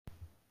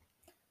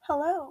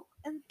Hello,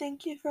 and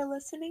thank you for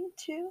listening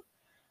to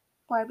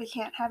Why We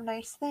Can't Have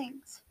Nice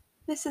Things.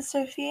 This is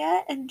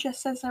Sophia, and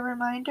just as a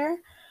reminder,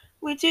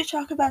 we do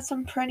talk about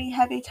some pretty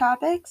heavy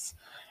topics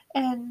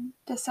in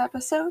this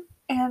episode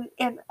and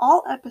in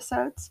all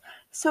episodes,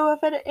 so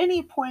if at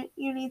any point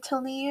you need to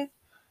leave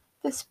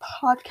this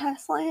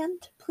podcast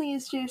land,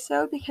 please do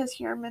so because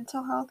your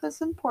mental health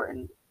is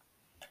important.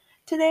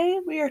 Today,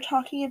 we are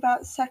talking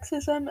about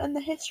sexism and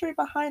the history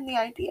behind the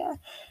idea,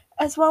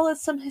 as well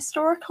as some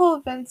historical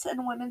events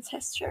in women's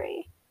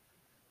history.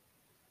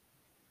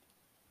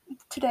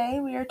 Today,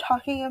 we are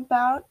talking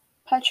about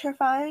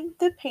petrifying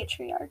the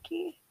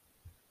patriarchy.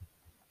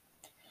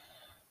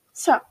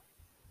 So,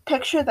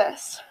 picture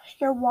this.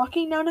 You're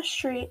walking down a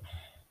street,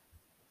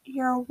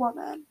 you're a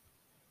woman,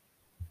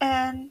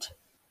 and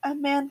a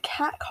man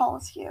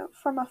catcalls you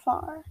from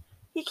afar.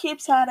 He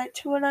keeps at it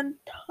to an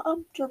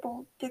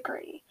uncomfortable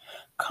degree,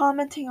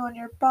 commenting on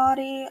your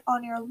body,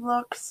 on your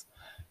looks,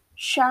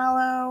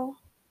 shallowly,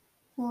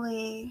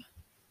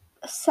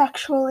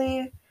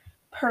 sexually,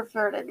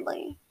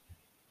 pervertedly.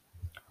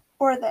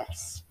 Or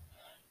this.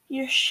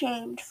 You're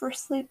shamed for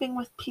sleeping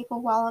with people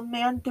while a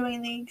man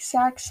doing the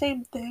exact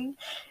same thing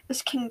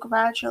is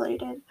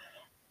congratulated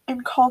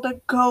and called a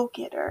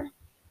go-getter.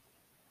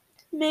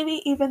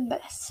 Maybe even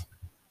this.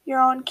 You're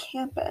on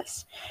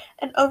campus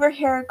and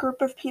overhear a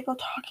group of people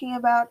talking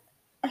about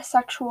a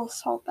sexual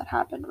assault that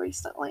happened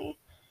recently.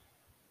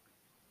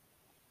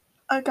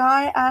 A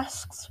guy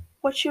asks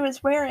what she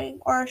was wearing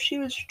or if she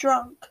was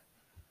drunk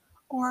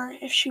or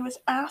if she was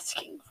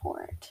asking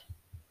for it.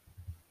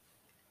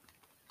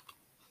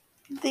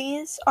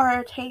 These are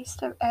a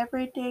taste of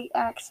everyday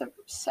acts of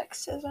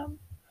sexism.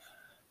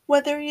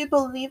 Whether you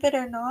believe it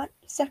or not,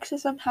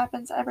 sexism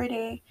happens every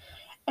day,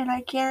 and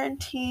I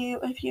guarantee you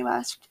if you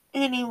asked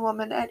any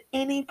woman at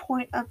any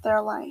point of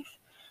their life,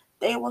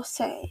 they will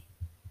say,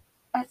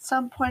 at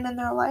some point in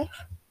their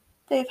life,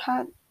 they've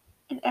had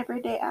an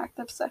everyday act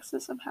of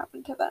sexism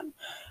happen to them.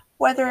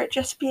 Whether it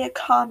just be a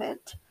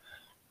comment,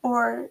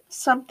 or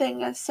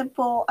something as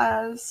simple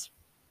as,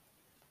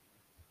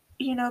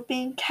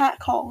 being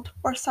catcalled,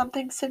 or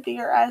something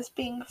severe as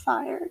being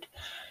fired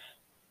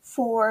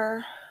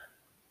for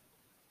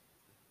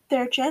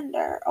their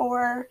gender,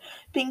 or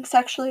being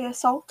sexually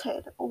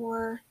assaulted,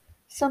 or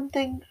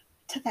something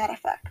to that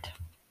effect.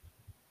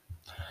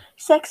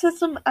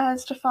 Sexism,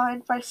 as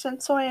defined by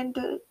Sensoy and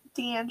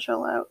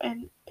D'Angelo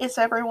in Is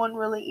Everyone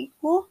Really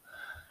Equal?,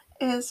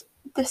 is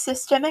the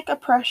systemic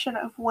oppression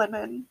of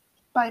women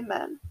by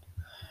men.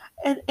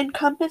 It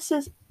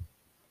encompasses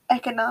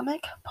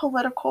economic,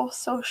 political,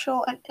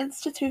 social, and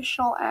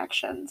institutional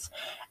actions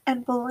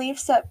and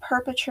beliefs that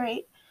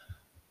perpetrate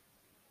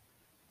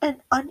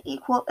an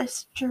unequal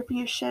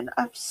distribution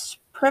of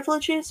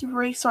privileges,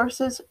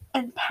 resources,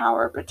 and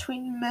power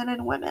between men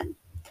and women.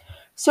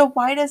 So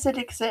why does it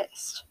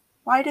exist?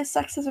 Why does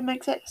sexism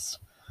exist?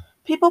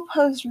 People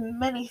pose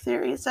many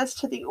theories as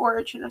to the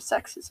origin of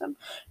sexism,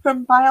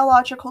 from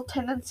biological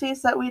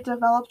tendencies that we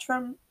developed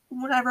from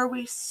whenever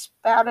we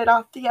spouted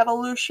off the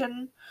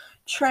evolution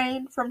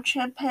train from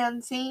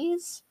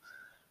chimpanzees,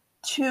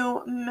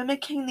 to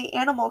mimicking the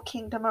animal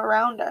kingdom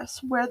around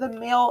us, where the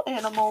male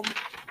animal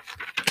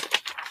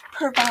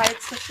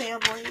provides the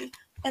family,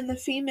 and the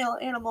female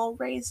animal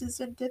raises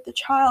and did the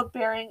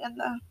childbearing and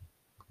the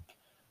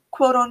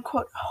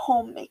quote-unquote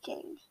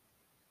homemaking.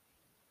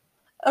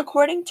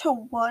 According to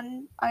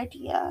one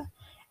idea,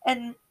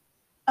 and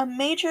a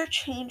major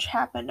change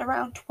happened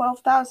around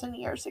 12,000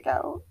 years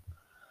ago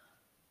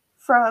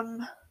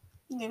from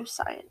New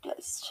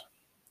Scientist,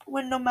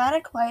 when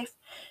nomadic life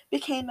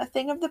became a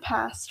thing of the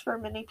past for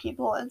many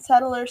people and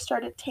settlers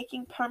started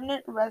taking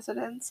permanent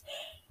residence,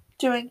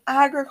 doing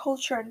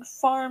agriculture and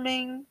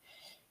farming,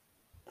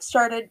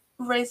 started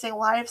raising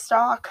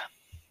livestock.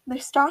 They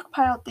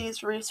stockpiled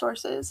these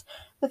resources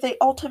that they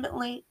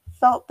ultimately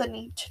felt the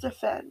need to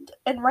defend,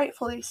 and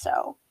rightfully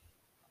so.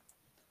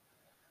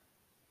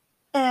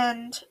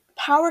 And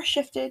power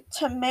shifted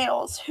to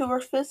males who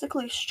were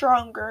physically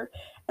stronger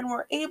and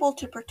were able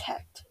to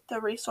protect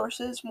the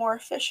resources more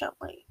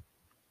efficiently.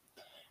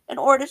 In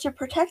order to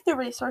protect the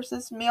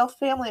resources, male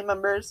family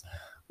members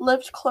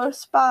lived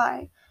close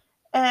by,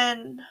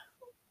 and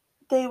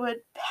they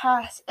would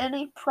pass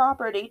any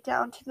property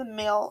down to the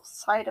male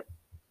side of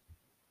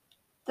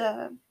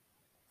the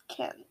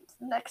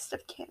next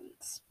of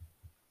kins,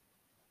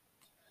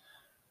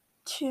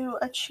 to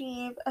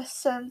achieve a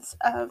sense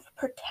of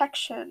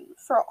protection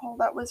for all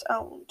that was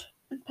owned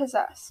and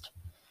possessed.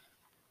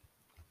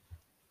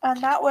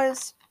 And that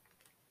was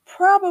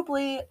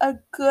probably a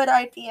good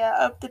idea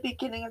of the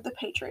beginning of the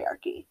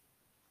patriarchy.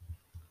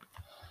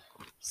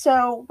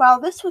 So while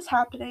this was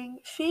happening,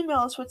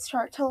 females would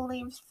start to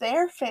leave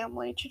their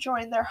family to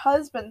join their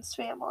husband's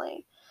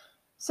family,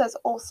 says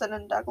Olson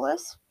and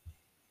Douglas.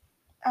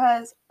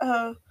 As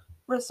a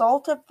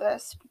result of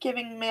this,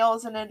 giving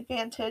males an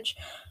advantage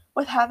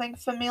with having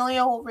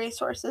familial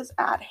resources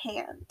at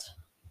hand.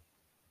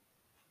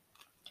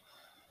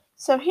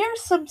 So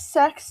here's some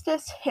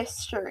sexist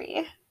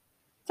history.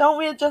 Don't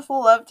we just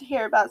love to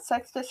hear about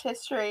sexist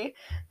history?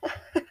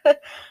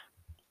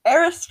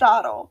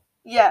 Aristotle.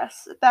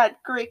 Yes,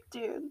 that Greek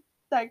dude.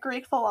 That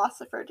Greek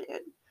philosopher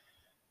dude.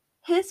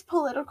 His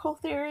political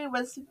theory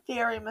was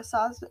very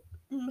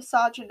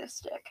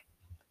misogynistic.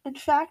 In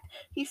fact,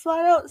 he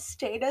flat out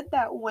stated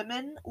that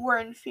women were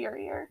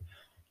inferior.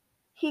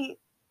 He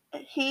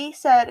he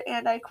said,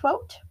 and I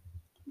quote,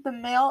 "The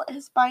male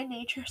is by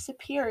nature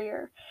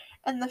superior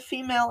and the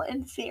female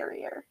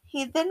inferior."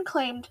 He then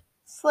claimed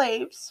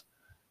slaves,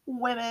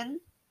 women,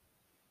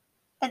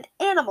 and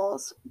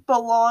animals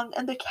belong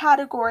in the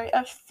category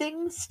of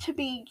things to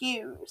be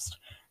used.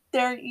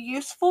 Their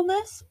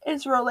usefulness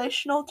is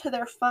relational to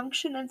their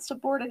function and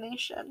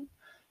subordination,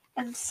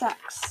 and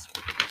sex.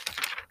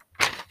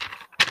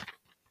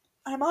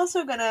 I'm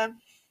also going to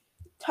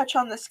touch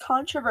on this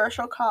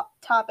controversial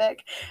topic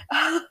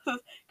of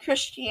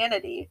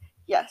Christianity.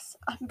 Yes,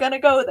 I'm going to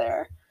go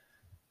there.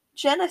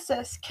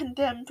 Genesis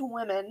condemned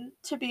women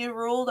to be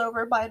ruled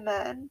over by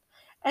men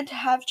and to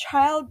have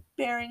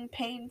childbearing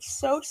pain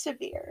so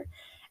severe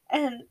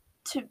and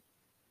to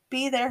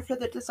be there for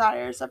the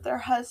desires of their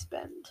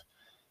husband.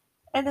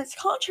 And it's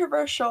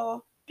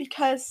controversial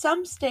because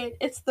some state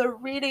it's the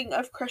reading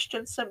of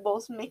Christian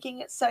symbols making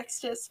it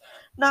sexist,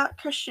 not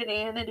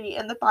Christianity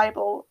and the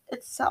Bible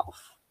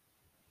itself.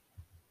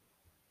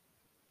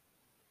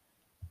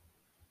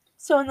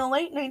 So in the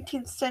late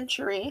 19th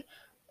century,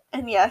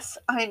 and yes,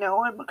 I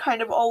know I'm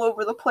kind of all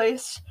over the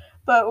place,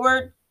 but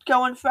we're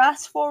going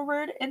fast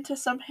forward into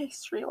some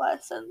history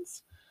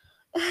lessons.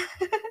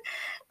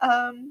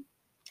 um,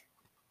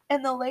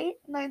 in the late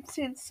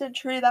 19th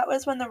century, that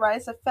was when the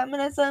rise of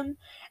feminism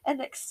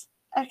and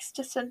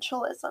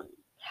existentialism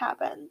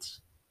happened.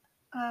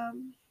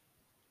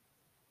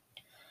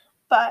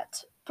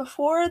 But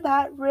before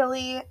that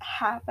really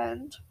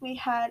happened, we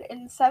had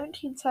in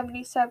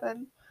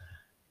 1777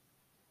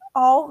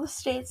 all the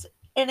states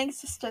in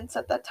existence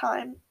at that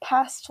time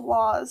passed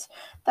laws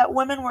that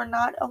women were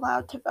not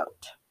allowed to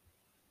vote.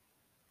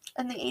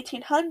 In the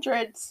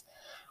 1800s,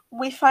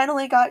 we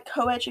finally got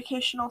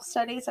coeducational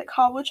studies at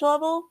college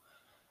level,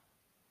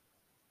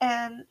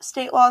 and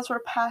state laws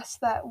were passed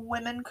that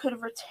women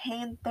could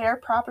retain their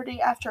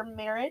property after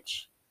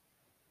marriage.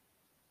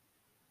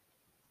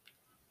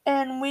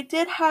 And we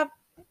did have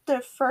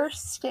the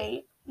first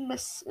state,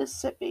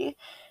 Mississippi,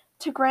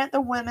 to grant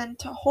the women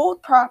to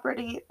hold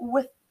property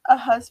with a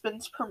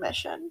husband's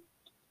permission.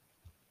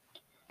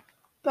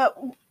 But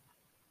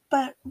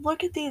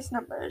look at these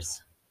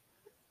numbers.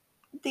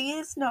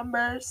 These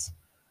numbers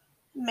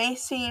may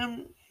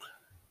seem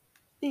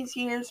these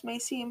years may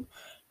seem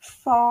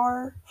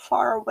far,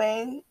 far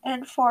away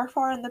and far,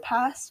 far in the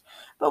past,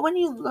 but when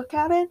you look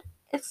at it,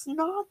 it's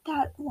not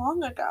that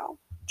long ago.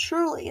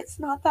 Truly, it's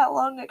not that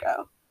long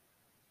ago.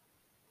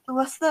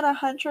 Less than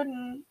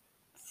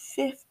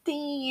 150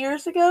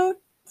 years ago,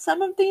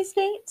 some of these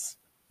dates.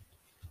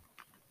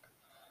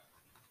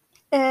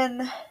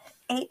 In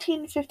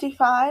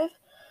 1855,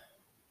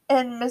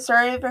 in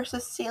Missouri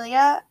versus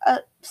Celia, a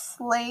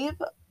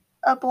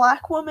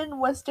black woman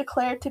was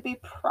declared to be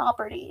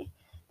property.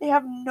 They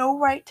have no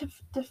right to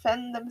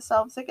defend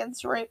themselves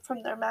against rape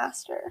from their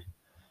master.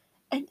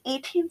 In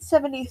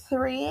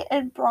 1873,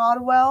 in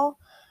Broadwell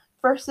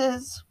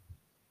versus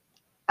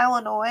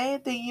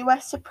Illinois, the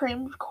U.S.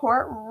 Supreme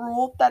Court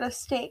ruled that a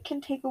state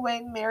can take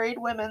away married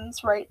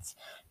women's rights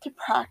to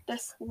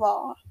practice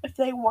law if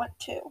they want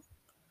to.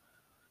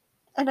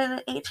 And in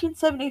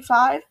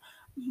 1875,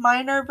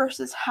 Minor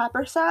versus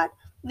Habersat,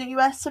 the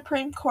U.S.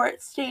 Supreme Court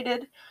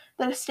stated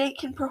that a state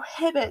can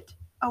prohibit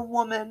a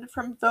woman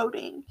from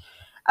voting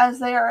as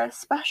they are a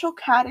special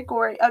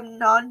category of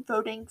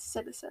non-voting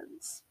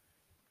citizens.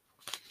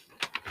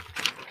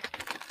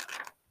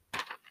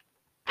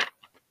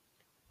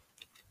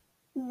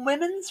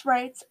 Women's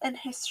rights and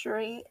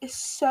history is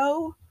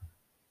so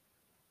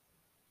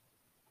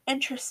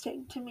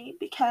interesting to me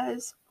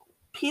because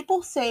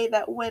people say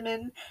that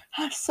women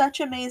have such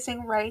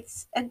amazing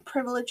rights and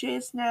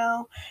privileges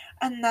now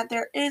and that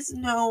there is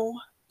no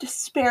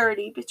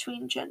disparity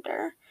between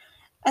gender.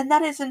 And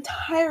that is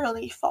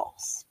entirely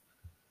false.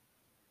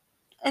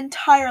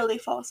 Entirely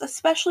false,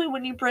 especially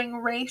when you bring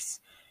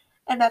race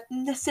and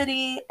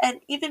ethnicity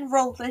and even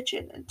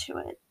religion into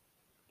it,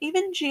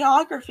 even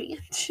geography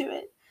into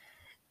it.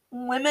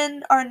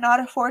 Women are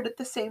not afforded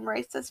the same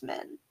rights as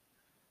men.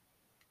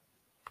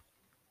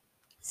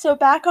 So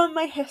back on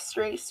my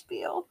history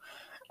spiel.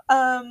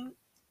 In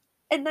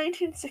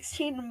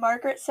 1916,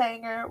 Margaret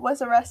Sanger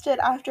was arrested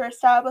after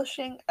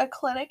establishing a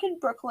clinic in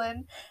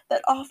Brooklyn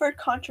that offered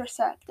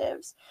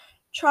contraceptives,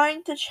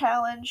 trying to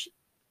challenge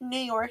New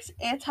York's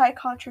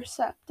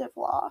anti-contraceptive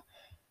law.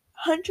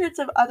 Hundreds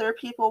of other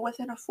people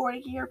within a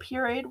 40-year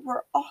period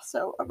were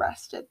also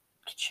arrested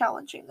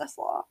challenging this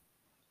law.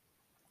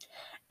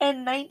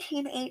 In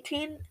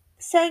 1918,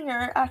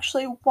 Sanger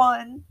actually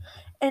won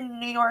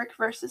in New York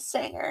versus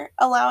Sanger,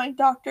 allowing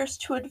doctors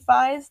to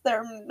advise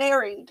their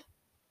married,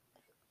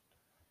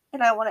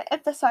 and I want to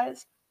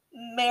emphasize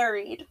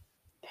married,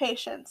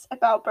 patients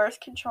about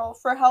birth control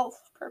for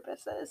health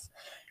purposes.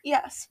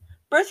 Yes,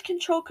 Birth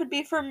control could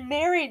be for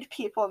married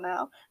people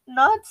now,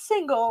 not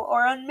single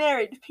or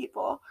unmarried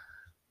people.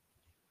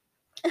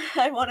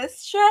 I want to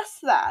stress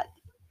that.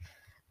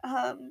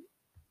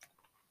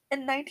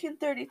 In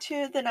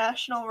 1932, the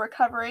National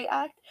Recovery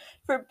Act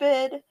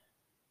forbade,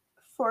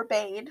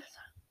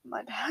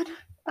 my bad,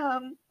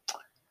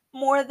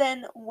 more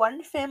than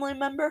one family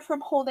member from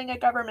holding a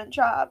government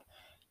job,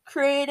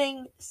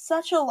 creating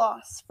such a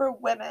loss for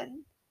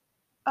women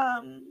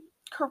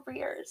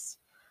careers.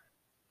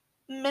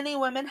 Many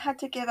women had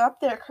to give up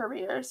their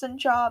careers and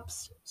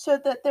jobs so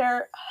that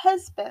their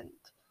husband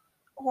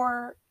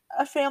or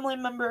a family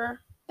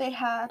member they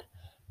had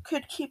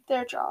could keep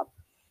their job.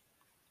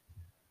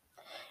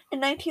 In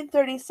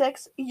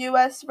 1936,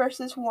 U.S.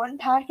 versus one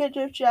package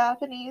of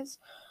Japanese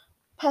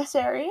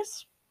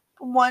pessaries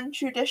won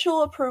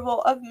judicial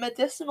approval of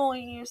medicinal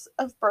use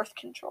of birth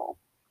control.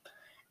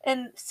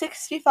 In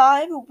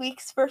 65,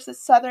 Weeks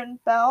versus Southern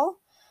Belle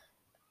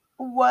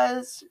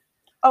was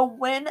a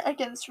win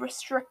against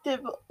restrictive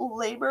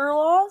labor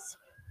laws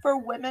for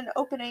women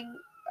opening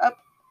up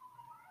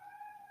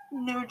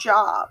new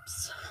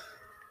jobs.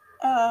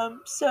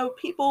 So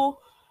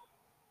people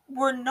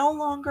were no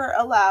longer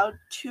allowed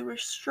to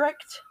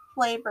restrict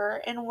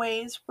labor in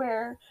ways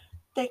where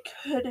they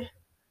could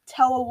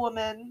tell a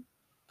woman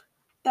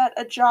that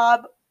a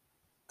job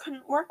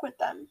couldn't work with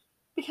them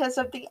because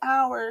of the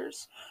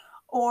hours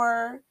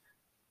or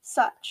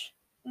such.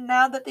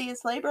 Now that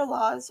these labor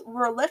laws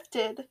were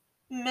lifted,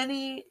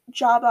 many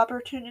job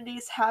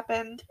opportunities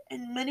happened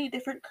in many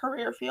different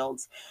career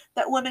fields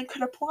that women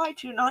could apply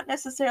to, not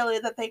necessarily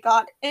that they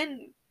got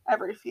in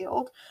every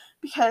field,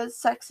 because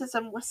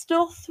sexism was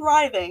still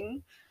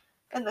thriving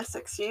in the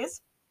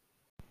 60s.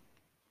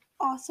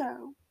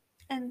 Also,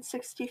 in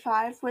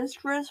 65 was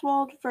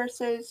Griswold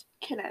versus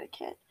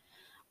Connecticut,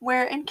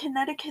 where in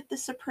Connecticut the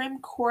Supreme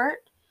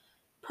Court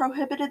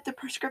prohibited the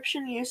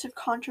prescription use of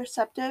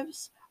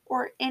contraceptives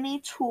or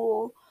any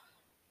tool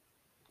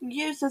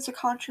used as a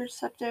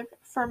contraceptive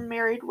for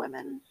married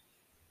women,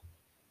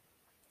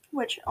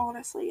 which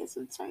honestly is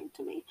insane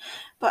to me.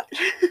 But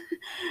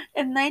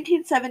in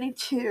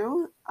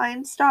 1972,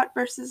 Eisenstadt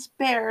versus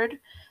Baird,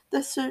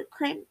 the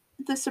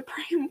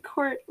Supreme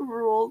Court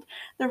ruled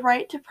the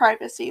right to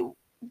privacy,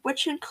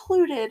 which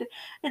included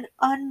an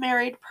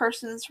unmarried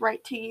person's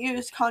right to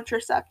use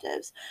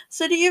contraceptives.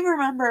 So do you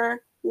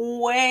remember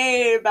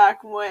way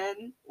back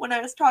when I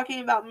was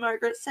talking about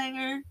Margaret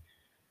Sanger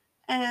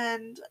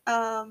and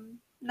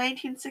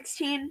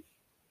 1916?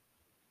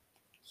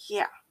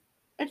 Yeah.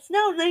 It's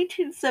now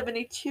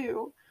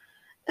 1972.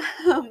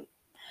 In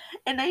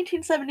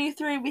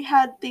 1973, we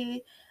had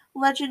the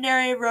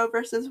legendary Roe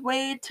versus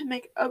Wade to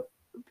make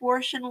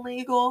abortion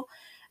legal,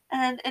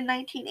 and in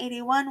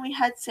 1981, we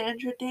had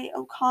Sandra Day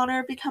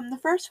O'Connor become the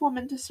first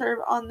woman to serve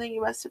on the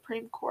U.S.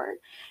 Supreme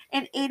Court.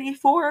 In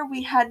 1984,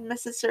 we had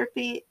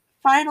Mississippi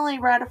finally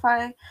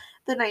ratify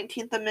the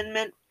 19th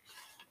Amendment,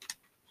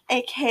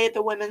 aka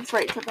the women's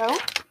right to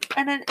vote.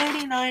 And in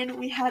 1989,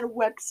 we had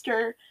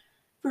Webster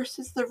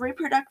versus the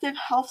Reproductive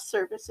Health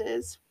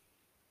Services,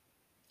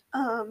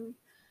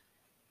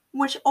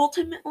 which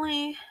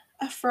ultimately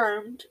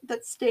affirmed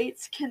that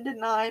states can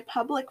deny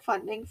public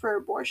funding for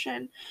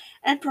abortion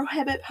and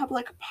prohibit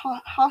public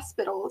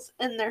hospitals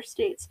in their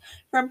states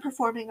from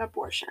performing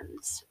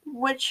abortions,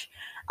 which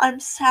I'm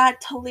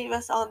sad to leave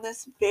us on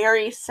this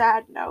very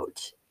sad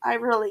note. I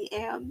really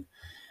am.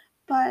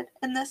 But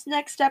in this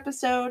next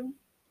episode,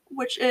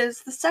 which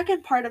is the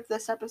second part of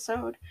this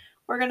episode,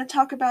 we're going to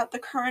talk about the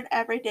current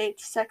everyday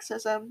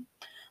sexism,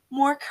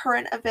 more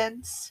current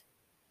events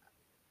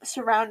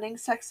surrounding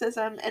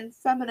sexism and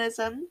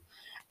feminism,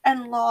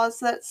 and laws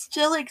that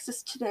still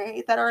exist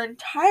today that are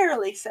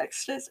entirely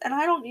sexist, and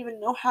I don't even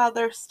know how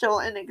they're still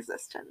in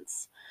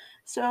existence.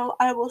 So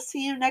I will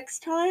see you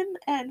next time,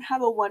 and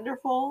have a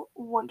wonderful,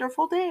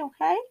 wonderful day,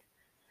 okay?